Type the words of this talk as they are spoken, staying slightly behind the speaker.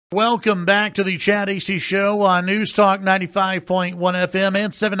Welcome back to the Chad Hasty Show on News Talk 95.1 FM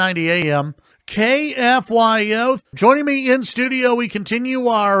and 790 AM. KFYO. Joining me in studio, we continue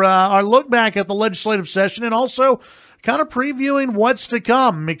our look back at the legislative session and also kind of previewing what's to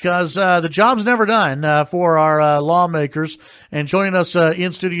come because the job's never done for our lawmakers. And joining us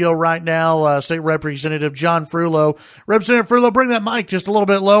in studio right now, State Representative John Frullo. Representative Frullo, bring that mic just a little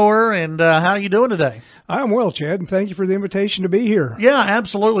bit lower. And how are you doing today? I'm well, Chad, and thank you for the invitation to be here. Yeah,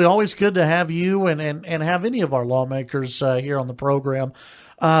 absolutely. Always good to have you and have any of our lawmakers here on the program.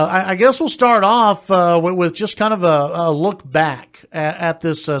 I guess we'll start off with just kind of a look back at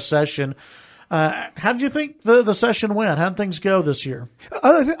this session. How did you think the session went? How did things go this year?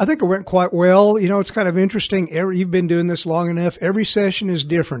 I think it went quite well. You know, it's kind of interesting. You've been doing this long enough. Every session is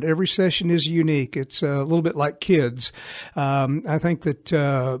different. Every session is unique. It's a little bit like kids. I think that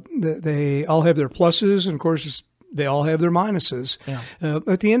they all have their pluses, and of course, they all have their minuses. Yeah.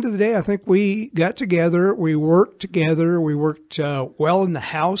 At the end of the day, I think we got together. We worked together. We worked well in the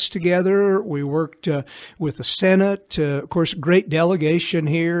House together. We worked with the Senate. Of course, great delegation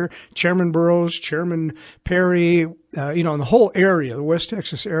here. Chairman Burrows, Chairman Perry, in the whole area, the West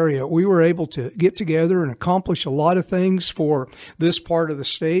Texas area, we were able to get together and accomplish a lot of things for this part of the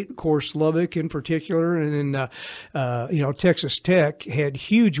state. Of course, Lubbock in particular, and then, Texas Tech had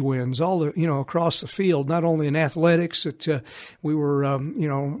huge wins all, across the field, not only in athletics that we were,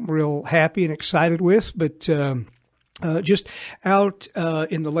 real happy and excited with, but just out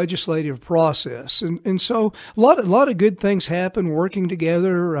in the legislative process. And so a lot of good things happen working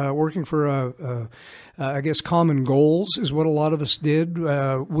together, working for I guess common goals is what a lot of us did.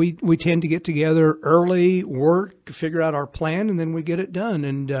 We tend to get together early, work, figure out our plan, and then we get it done.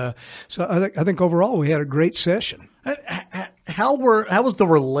 And so I think overall we had a great session. How was the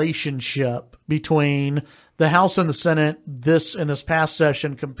relationship between the House and the Senate in this past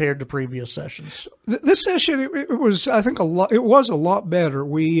session compared to previous sessions? This session, it was, I think, it was a lot better.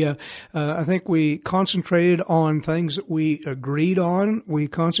 I think we concentrated on things that we agreed on. We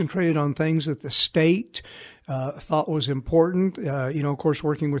concentrated on things that the state thought was important. Of course,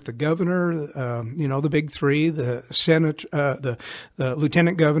 working with the governor, the big three, the Senate, the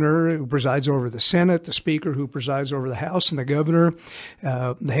lieutenant governor who presides over the Senate, the speaker who presides over the House, and the governor.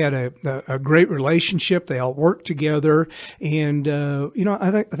 They had a great relationship. They all worked together. And,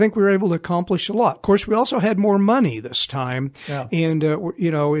 I think we were able to accomplish a lot. Of course, we also had more money this time. Yeah. And,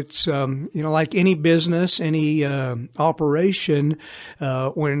 it's, like any business, any operation,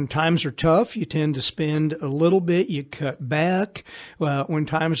 when times are tough, you tend to spend a little bit, you cut back. When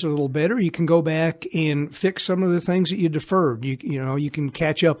times are a little better, you can go back and fix some of the things that you deferred. You can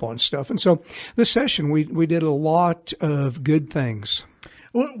catch up on stuff. And so this session, we did a lot of good things.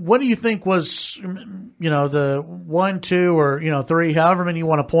 What do you think was, the 1, 2, or, 3, however many you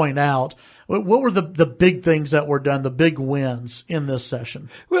want to point out? What were the big things that were done, the big wins in this session?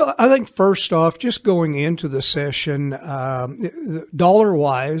 Well, I think first off, just going into the session,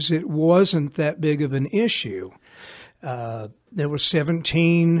 dollar-wise, it wasn't that big of an issue. There was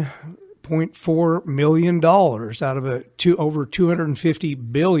 $17.4 million out of over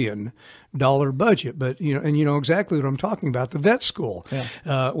 $250 billion budget, but exactly what I'm talking about, the vet school.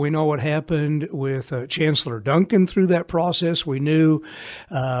 Yeah. We know what happened with Chancellor Duncan through that process. We knew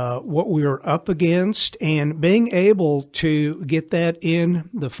what we were up against, and being able to get that in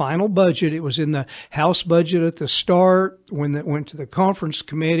the final budget. It was in the House budget at the start. When it went to the conference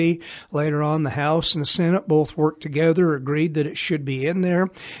committee later on, the House and the Senate both worked together, agreed that it should be in there.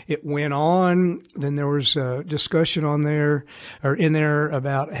 It went on. Then there was a discussion in there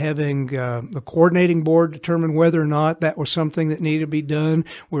about having the coordinating board determine whether or not that was something that needed to be done.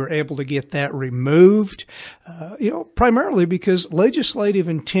 We were able to get that removed, primarily because legislative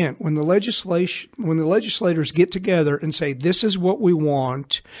intent, when the legislators get together and say, this is what we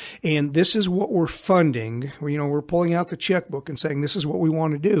want and this is what we're funding, we're pulling out the checkbook and saying, this is what we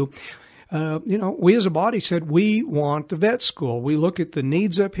want to do. We as a body said, we want the vet school. We look at the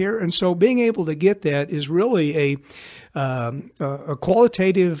needs up here. And so being able to get that is really a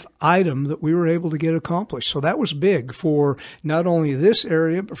qualitative item that we were able to get accomplished. So that was big for not only this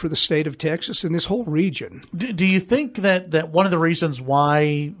area, but for the state of Texas and this whole region. Do you think that one of the reasons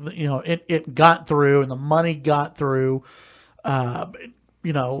why, it got through and the money got through, and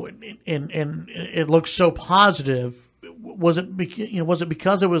it looks so positive, was it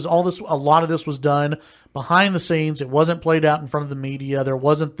because it was a lot of this was done behind the scenes? It wasn't played out in front of the media. There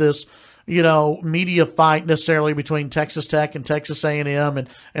wasn't this, media fight necessarily between Texas Tech and Texas A&M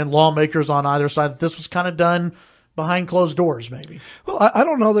and lawmakers on either side. This was kind of done, behind closed doors, maybe. Well, I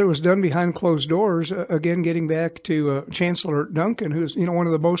don't know that it was done behind closed doors. Again, getting back to Chancellor Duncan, who's one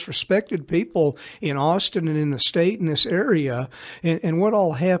of the most respected people in Austin and in the state in this area, and what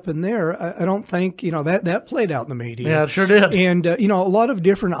all happened there, I don't think that played out in the media. Yeah, it sure did. And a lot of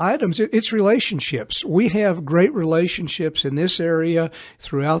different items. It's relationships. We have great relationships in this area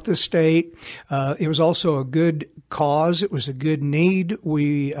throughout the state. It was also a good cause. It was a good need.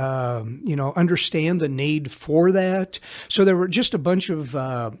 We understand the need for that. So there were just a bunch of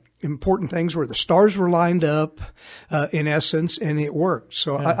important things where the stars were lined up, in essence, and it worked.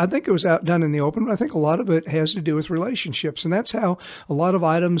 So yeah. I think it was outdone in the open, but I think a lot of it has to do with relationships, and that's how a lot of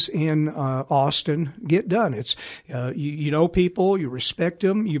items in Austin get done. It's you know people, you respect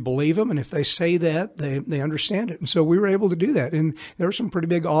them, you believe them, and if they say that, they understand it. And so we were able to do that, and there were some pretty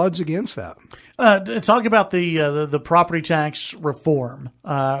big odds against that. Talk about the property tax reform.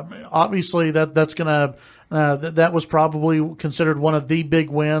 Obviously, that's going to. That was probably considered one of the big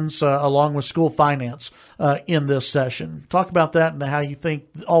wins, along with school finance, in this session. Talk about that and how you think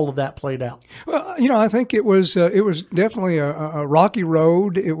all of that played out. Well, I think it was definitely a rocky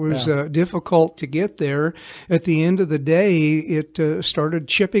road. It was difficult to get there. At the end of the day, it started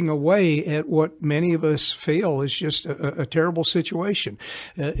chipping away at what many of us feel is just a terrible situation.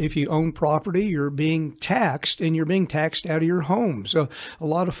 If you own property, you're being taxed, and you're being taxed out of your home. So a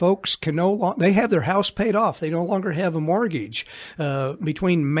lot of folks can they have their house paid off. They no longer have a mortgage.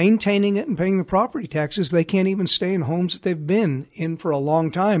 Between maintaining it and paying the property taxes, they can't even stay in homes that they've been in for a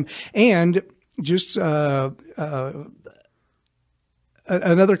long time. And just another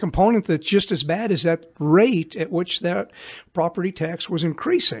component that's just as bad is that rate at which that property tax was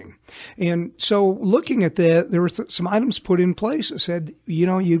increasing. And so looking at that, there were some items put in place that said,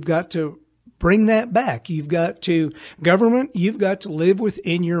 you've got to bring that back. You've got to live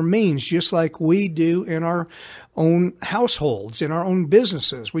within your means, just like we do in our own households, in our own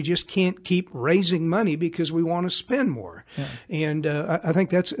businesses. We just can't keep raising money because we want to spend more. Yeah. And I think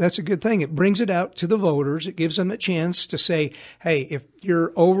that's a good thing. It brings it out to the voters. It gives them a chance to say, hey, if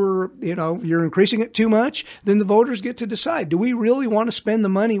you're you're increasing it too much, then the voters get to decide, do we really want to spend the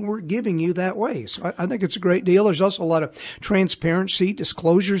money we're giving you that way? So I think it's a great deal. There's also a lot of transparency,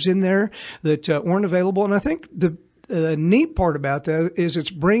 disclosures in there that weren't available. And I think the neat part about that is it's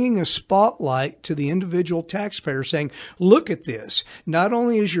bringing a spotlight to the individual taxpayer saying, look at this. Not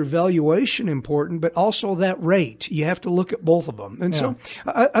only is your valuation important, but also that rate. You have to look at both of them. And so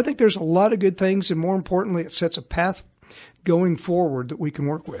I think there's a lot of good things, and more importantly, it sets a path going forward that we can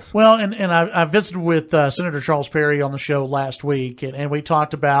work with. Well, and I visited with Senator Charles Perry on the show last week, and we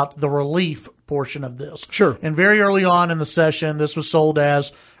talked about the relief portion of this. Sure. And very early on in the session, this was sold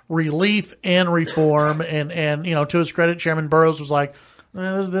as relief and reform, and to his credit, Chairman Burrows was like,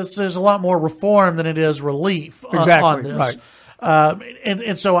 this is a lot more reform than it is relief on this. Right.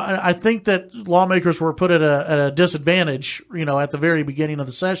 And so I think that lawmakers were put at a disadvantage, at the very beginning of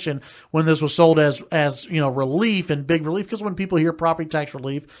the session when this was sold as relief and big relief, because when people hear property tax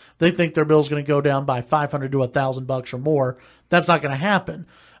relief, they think their bill is going to go down by $500 to $1,000 or more. That's not going to happen.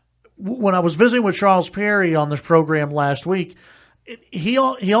 When I was visiting with Charles Perry on this program last week, he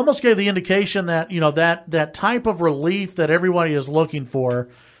almost gave the indication that that type of relief that everybody is looking for,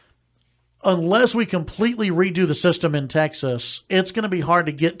 unless we completely redo the system in Texas, it's going to be hard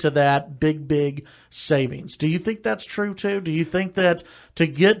to get to that big savings. Do you think that's true too? Do you think that to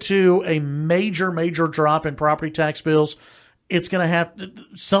get to a major drop in property tax bills, it's going to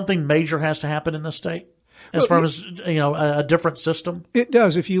something major has to happen in the state? As far as, a different system? It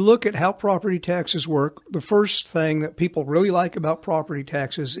does. If you look at how property taxes work, the first thing that people really like about property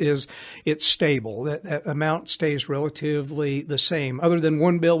taxes is it's stable. That amount stays relatively the same, other than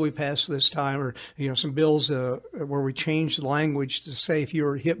one bill we passed this time, or, some bills where we changed the language to say if you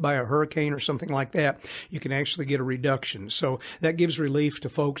were hit by a hurricane or something like that, you can actually get a reduction. So that gives relief to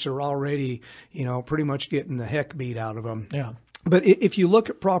folks who are already, pretty much getting the heck beat out of them. Yeah. But if you look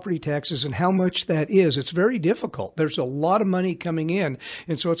at property taxes and how much that is, it's very difficult. There's a lot of money coming in.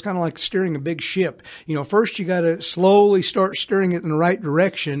 And so it's kind of like steering a big ship. First you got to slowly start steering it in the right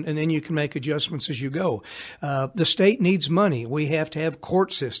direction, and then you can make adjustments as you go. The state needs money. We have to have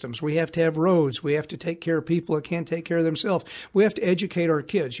court systems. We have to have roads. We have to take care of people that can't take care of themselves. We have to educate our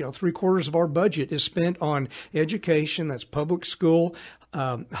kids. 3/4 of our budget is spent on education. That's public school,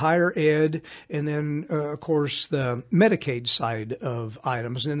 higher ed, and then, of course, the Medicaid side of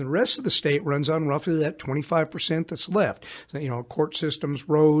items. And then the rest of the state runs on roughly that 25% that's left. So, court systems,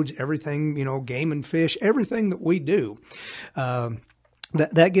 roads, everything, game and fish, everything that we do.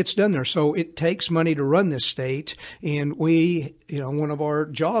 that gets done there. So it takes money to run this state. And we, one of our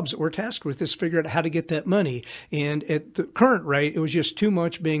jobs that we're tasked with is figure out how to get that money. And at the current rate, it was just too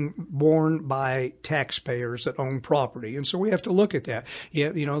much being borne by taxpayers that own property. And so we have to look at that. Yeah,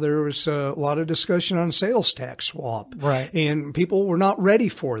 there was a lot of discussion on sales tax swap. Right. And people were not ready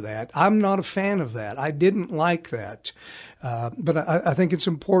for that. I'm not a fan of that. I didn't like that. But I think it's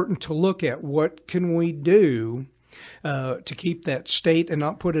important to look at what can we do to keep that state and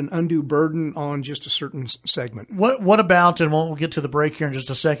not put an undue burden on just a certain segment. What about, and we'll get to the break here in just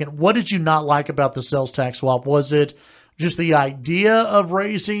a second, what did you not like about the sales tax swap? Was it just the idea of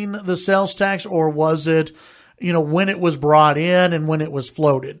raising the sales tax, or was it, when it was brought in and when it was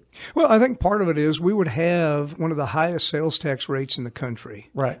floated? Well, I think part of it is we would have one of the highest sales tax rates in the country.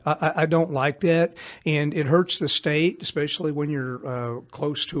 Right. I don't like that, and it hurts the state, especially when you're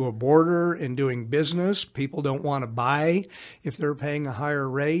close to a border and doing business. People don't want to buy if they're paying a higher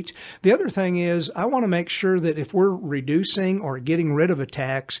rate. The other thing is I want to make sure that if we're reducing or getting rid of a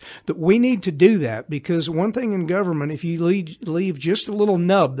tax, that we need to do that, because one thing in government, if you leave just a little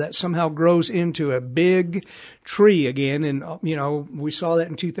nub, that somehow grows into a big tree again. And, we saw that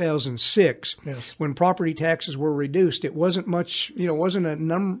in 2006 yes. when property taxes were reduced. It wasn't much,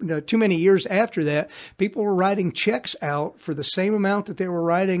 wasn't too many years after that. People were writing checks out for the same amount that they were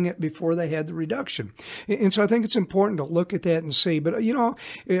writing it before they had the reduction. And so I think it's important to look at that and see. But,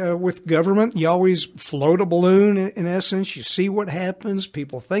 with government, you always float a balloon in essence. You see what happens.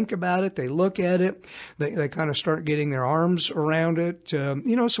 People think about it. They look at it. They kind of start getting their arms around it.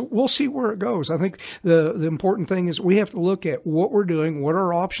 So we'll see where it goes. I think the important thing is we have to look at what we're doing, what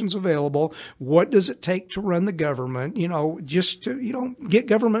are options available, what does it take to run the government, just to, get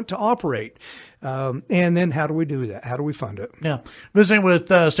government to operate. And then how do we do that? How do we fund it? Yeah. Visiting with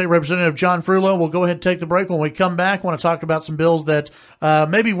State Representative John Frullo. We'll go ahead and take the break. When we come back, I want to talk about some bills that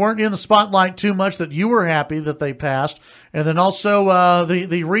maybe weren't in the spotlight too much that you were happy that they passed. And then also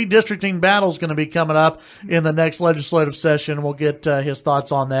the redistricting battle is going to be coming up in the next legislative session. We'll get his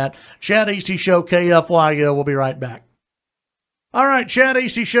thoughts on that. Chad Hasty Show, KFYO. We'll be right back. All right, Chad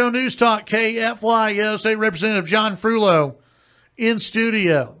Hasty Show, News Talk, KFYO. State Representative John Frullo in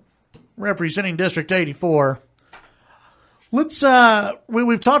studio, representing District 84. Let's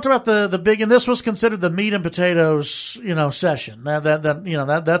we've talked about the big, and this was considered the meat and potatoes, session.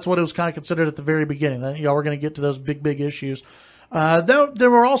 That's what it was kind of considered at the very beginning. That y'all were going to get to those big issues. There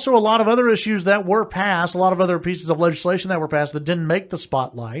were also a lot of other issues that were passed, a lot of other pieces of legislation that were passed that didn't make the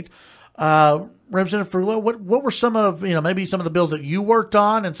spotlight. Representative Frullo, what were some of, maybe some of the bills that you worked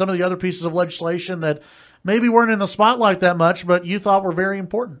on and some of the other pieces of legislation that maybe weren't in the spotlight that much, but you thought were very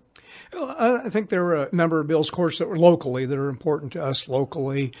important? I think there were a number of bills, of course, that are important to us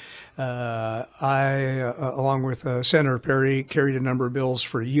locally. I, along with Senator Perry, carried a number of bills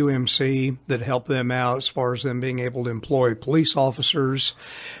for UMC that help them out as far as them being able to employ police officers,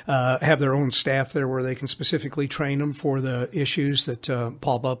 have their own staff there where they can specifically train them for the issues that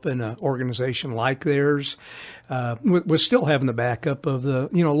pop up in an organization like theirs. Was still having the backup of the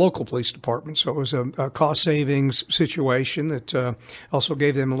local police department, so it was a cost savings situation that also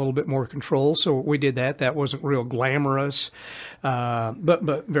gave them a little bit more control. So we did that. That wasn't real glamorous,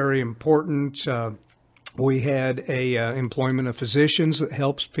 but very important. We had a employment of physicians that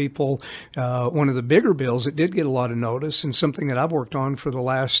helps people. One of the bigger bills that did get a lot of notice, and something that I've worked on for the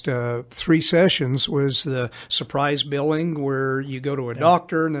last 3 sessions, was the surprise billing, where you go to a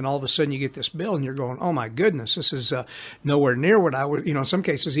doctor and then all of a sudden you get this bill and you're going, oh my goodness, this is nowhere near what I would, in some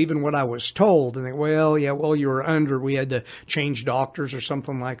cases even what I was told. And they, you were under, we had to change doctors or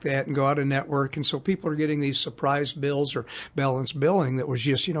something like that and go out of network. And so people are getting these surprise bills or balance billing that was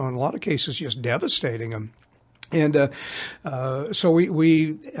just, in a lot of cases, just devastating them. And so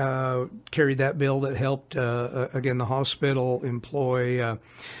we carried that bill that helped, again, the hospital employ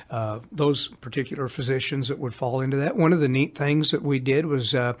those particular physicians that would fall into that. One of the neat things that we did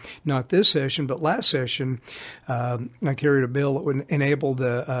was, not this session, but last session, I carried a bill that would enable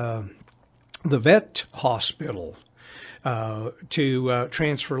the vet hospital to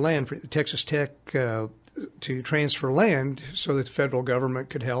transfer land for Texas Tech to transfer land so that the federal government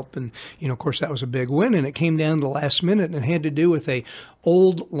could help. And, of course, that was a big win. And it came down to the last minute, and it had to do with a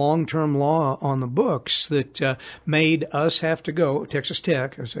old long-term law on the books that made us have to go, Texas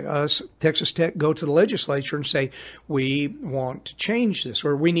Tech, Texas Tech, go to the legislature and say, we want to change this,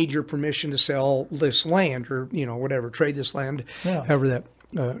 or we need your permission to sell this land, or, whatever, trade this land, however that.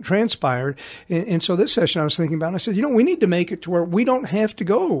 transpired. And so this session I was thinking about, and I said, we need to make it to where we don't have to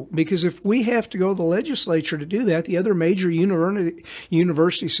go, because if we have to go to the legislature to do that, the other major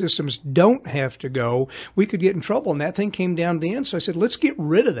university systems don't have to go. We could get in trouble. And that thing came down to the end. So I said, let's get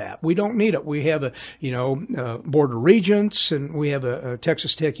rid of that. We don't need it. We have a, board of regents, and we have a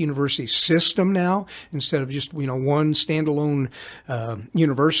Texas Tech University system now instead of just, one standalone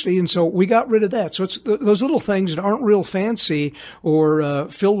university. And so we got rid of that. So it's those little things that aren't real fancy or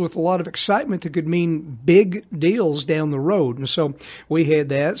filled with a lot of excitement that could mean big deals down the road. And so we had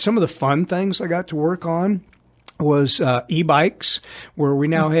that. Some of the fun things I got to work on was e-bikes, where we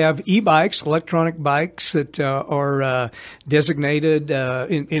now have e-bikes, electronic bikes that are designated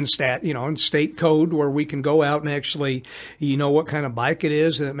in state code, where we can go out and actually what kind of bike it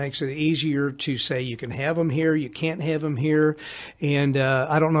is, and it makes it easier to say you can have them here, you can't have them here. And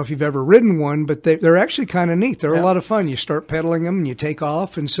I don't know if you've ever ridden one, but they're actually kind of neat. They're a lot of fun. You start pedaling them and you take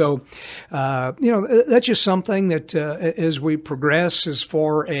off, and so that's just something that as we progress, as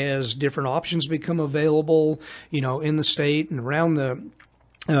far as different options become available, in the state and around the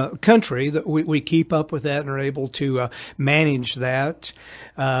country, that we keep up with that and are able to manage that.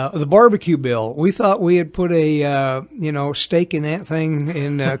 The barbecue bill, we thought we had put a stake in that thing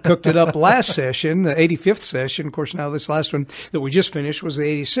and cooked it up last session, the 85th session. Of course, now this last one that we just finished was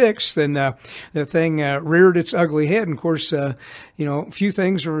the 86th, and the thing reared its ugly head. And of course, few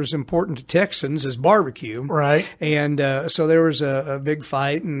things are as important to Texans as barbecue, right? And so there was a big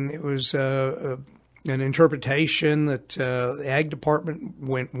fight, and it was an interpretation that the Ag Department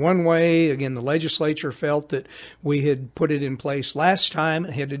went one way. Again, the legislature felt that we had put it in place last time.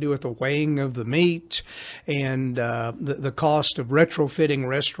 It had to do with the weighing of the meat and the cost of retrofitting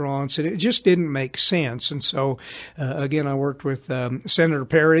restaurants, and it just didn't make sense. And so, again, I worked with Senator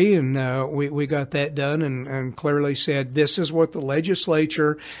Perry, and we got that done, and clearly said this is what the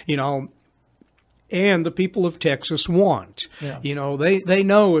legislature, and the people of Texas want. Yeah. They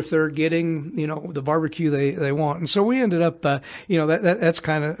know if they're getting, the barbecue they want. And so we ended up, that's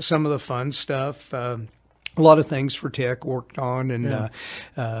kind of some of the fun stuff. A lot of things for Tech worked on, and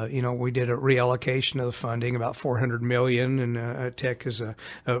we did a reallocation of the funding, about $400 million, and Tech is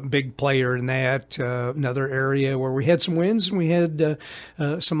a big player in that. Another area where we had some wins, and we had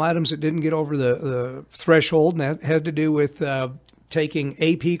some items that didn't get over the threshold, and that had to do with taking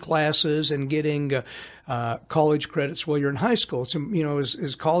AP classes and getting college credits while you're in high school. So,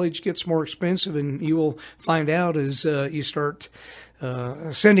 as college gets more expensive, and you will find out as you start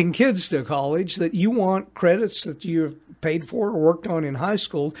sending kids to college, that you want credits that you have paid for or worked on in high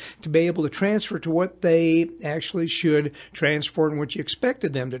school to be able to transfer to what they actually should transfer and what you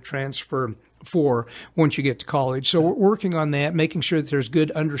expected them to transfer for once you get to college. So we're working on that, making sure that there's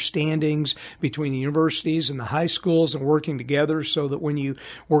good understandings between the universities and the high schools, and working together so that when you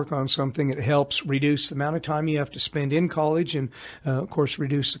work on something, it helps reduce the amount of time you have to spend in college, and of course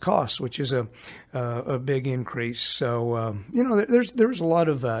reduce the cost, which is a big increase. So there's a lot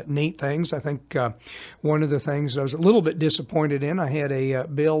of neat things. I think one of the things I was a little bit disappointed in, I had a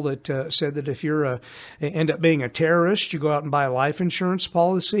bill that said that if you're end up being a terrorist, you go out and buy a life insurance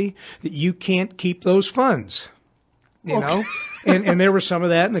policy, that you can't keep those funds. And there was some of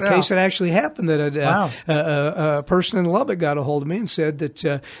that in the case that actually happened, that a person in Lubbock got a hold of me and said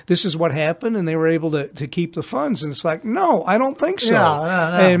that this is what happened, and they were able to keep the funds. And it's like, no, I don't think so.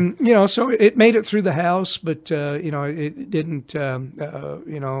 And, so it made it through the House, but, it didn't,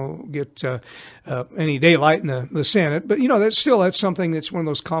 get any daylight in the Senate. But, that's something that's one of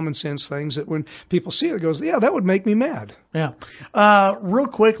those common sense things that when people see it, it goes, that would make me mad. Yeah. Real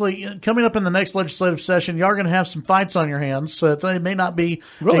quickly, coming up in the next legislative session, you are going to have some fights on your hands. So it may not be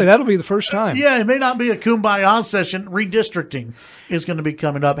that'll be the first time. Yeah, it may not be a kumbaya session. Redistricting is going to be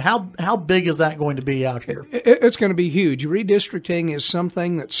coming up. How big is that going to be out here? It's going to be huge. Redistricting is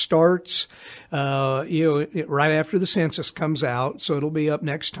something that starts right after the census comes out, so it'll be up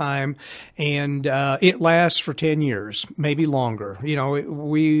next time, and it lasts for 10 years, maybe longer.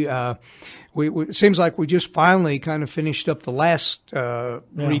 It seems like we just finally kind of finished up the last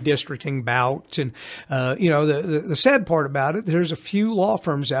redistricting bout. And, the sad part about it, there's a few law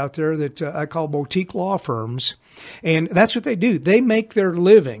firms out there that I call boutique law firms. And that's what they do. They make their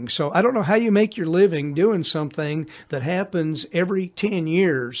living. So I don't know how you make your living doing something that happens every 10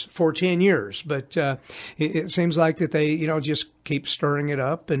 years for 10 years. But it seems like that they, just keep stirring it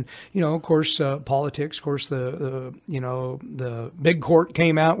up. And, of course, politics, of course, the big court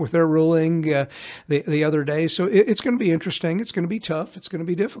came out with their ruling the other day. So it's going to be interesting. It's going to be tough. It's going to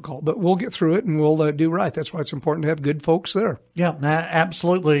be difficult. But we'll get through it, and we'll do right. That's why it's important to have good folks there. Yeah,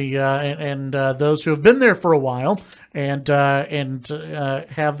 absolutely. And those who have been there for a while while and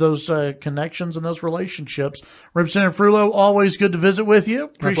have those connections and those relationships. Representative Frullo, always good to visit with you.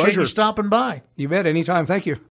 Appreciate you stopping by. You bet. Anytime. Thank you.